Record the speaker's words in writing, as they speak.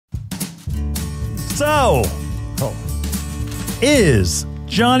So, is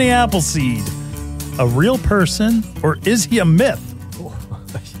Johnny Appleseed a real person or is he a myth?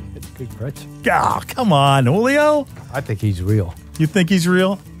 Good question. Oh, come on, Julio. I think he's real. You think he's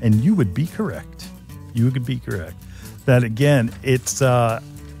real? And you would be correct. You would be correct. That again, it's it's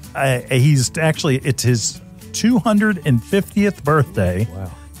his 250th birthday.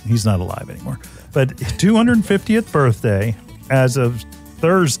 Wow. He's not alive anymore. But 250th birthday as of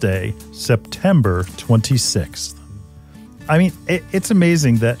Thursday, September 26th. I mean, it's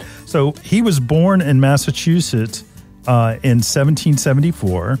amazing that. So he was born in Massachusetts in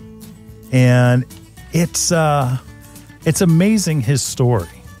 1774, and it's amazing his story.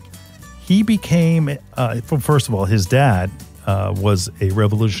 He became, first of all, his dad was a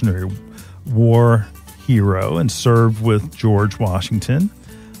Revolutionary War hero and served with George Washington,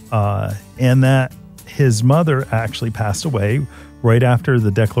 and that his mother actually passed away right after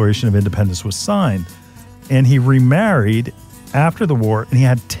the Declaration of Independence was signed. And he remarried after the war, and he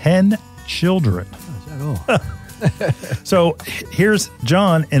had 10 children. So here's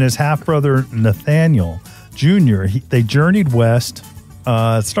John and his half-brother Nathaniel Jr. They journeyed west,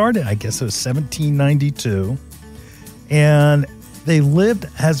 started, I guess it was 1792, and they lived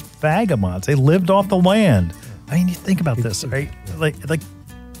as vagabonds. They lived off the land. I mean, you think about this, right? Like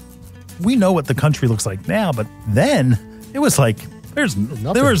we know what the country looks like now, but then it was like there was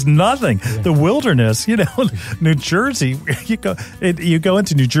nothing. Yeah. The wilderness, New Jersey. You go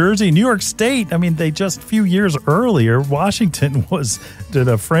into New Jersey, New York State. I mean, they just a few years earlier, Washington did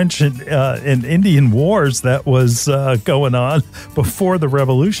a French and Indian wars that was going on before the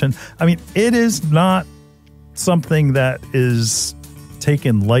Revolution. I mean, it is not something that is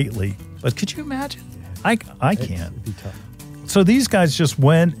taken lightly. But could you imagine? I can't. It'd be tough. So these guys just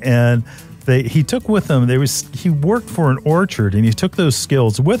went and he took with him. He worked for an orchard, and he took those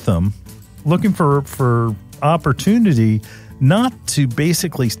skills with him, looking for opportunity not to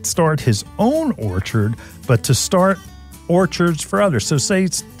basically start his own orchard, but to start orchards for others. So say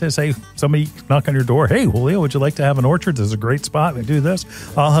somebody knock on your door, hey, Julio, would you like to have an orchard? This is a great spot. We do this.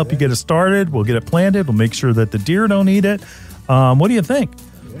 I'll help you get it started. We'll get it planted. We'll make sure that the deer don't eat it. What do you think?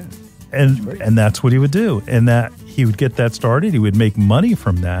 Yeah. And that's what he would do. And that he would get that started. He would make money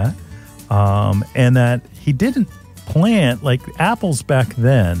from that. And that he didn't plant like apples back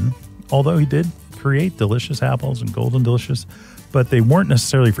then, although he did create delicious apples and golden delicious, but they weren't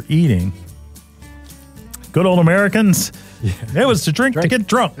necessarily for eating. Good old Americans, it was to drink. To get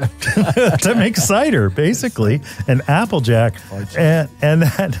drunk, to make cider, basically, and Applejack. And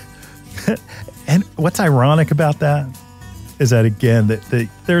what's ironic about that is that, again,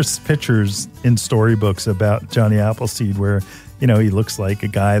 there's pictures in storybooks about Johnny Appleseed where, he looks like a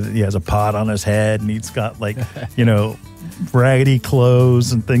guy that he has a pot on his head and he's got raggedy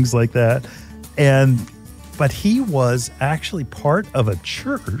clothes and things like that. But he was actually part of a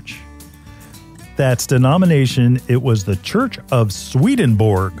church that's denomination. It was the Church of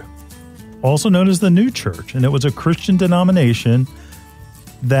Swedenborg, also known as the New Church. And it was a Christian denomination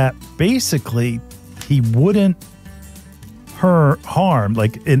that basically he wouldn't harm,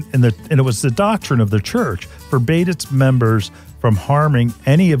 and it was the doctrine of the church, forbade its members from harming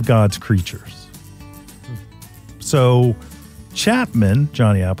any of God's creatures. So Chapman,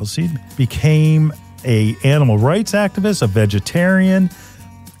 Johnny Appleseed, became a animal rights activist, a vegetarian.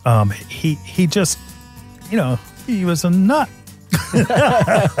 He just, he was a nut.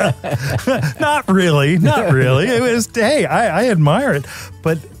 Not really. It was, hey, I admire it.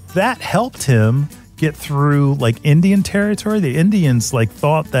 But that helped him get through Indian territory. The Indians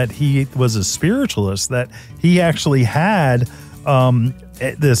thought that he was a spiritualist, that he actually had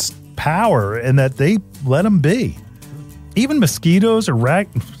this power and that they let him be. Even mosquitoes or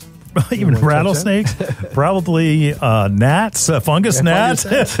even rattlesnakes, probably gnats, fungus gnats,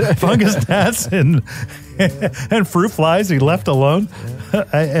 and fruit flies he left alone.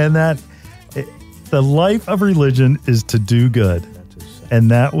 And that the life of religion is to do good. And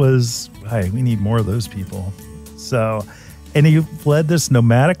that was, we need more of those people. So, and he led this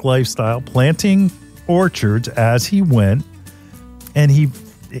nomadic lifestyle, planting orchards as he went. And he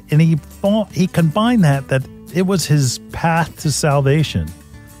combined that it was his path to salvation.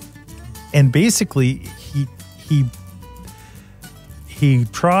 And basically, he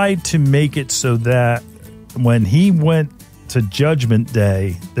tried to make it so that when he went to Judgment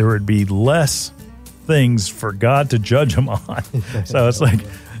Day, there would be less things for God to judge him on. So it's like,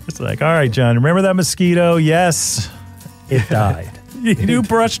 all right, John, remember that mosquito? Yes, it died. You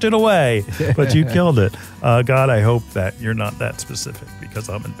brushed it away, but you killed it. God, I hope that you're not that specific because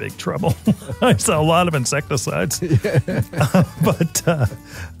I'm in big trouble. I saw a lot of insecticides.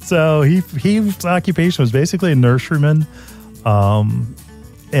 So his occupation was basically a nurseryman.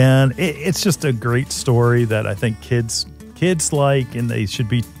 And it's just a great story that I think kids like, and they should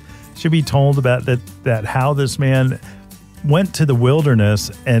be told about that how this man went to the wilderness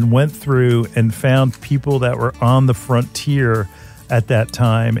and went through and found people that were on the frontier at that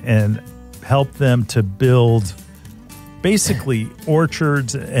time and helped them to build basically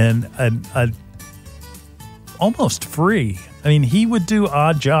orchards and almost free. I mean, he would do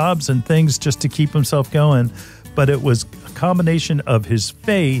odd jobs and things just to keep himself going, but it was a combination of his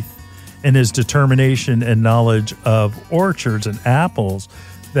faith and his determination and knowledge of orchards and apples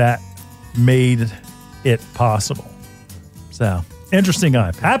that made it possible. So, interesting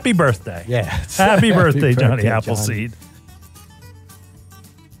guy. Happy birthday. Yeah. Happy birthday, Johnny Appleseed.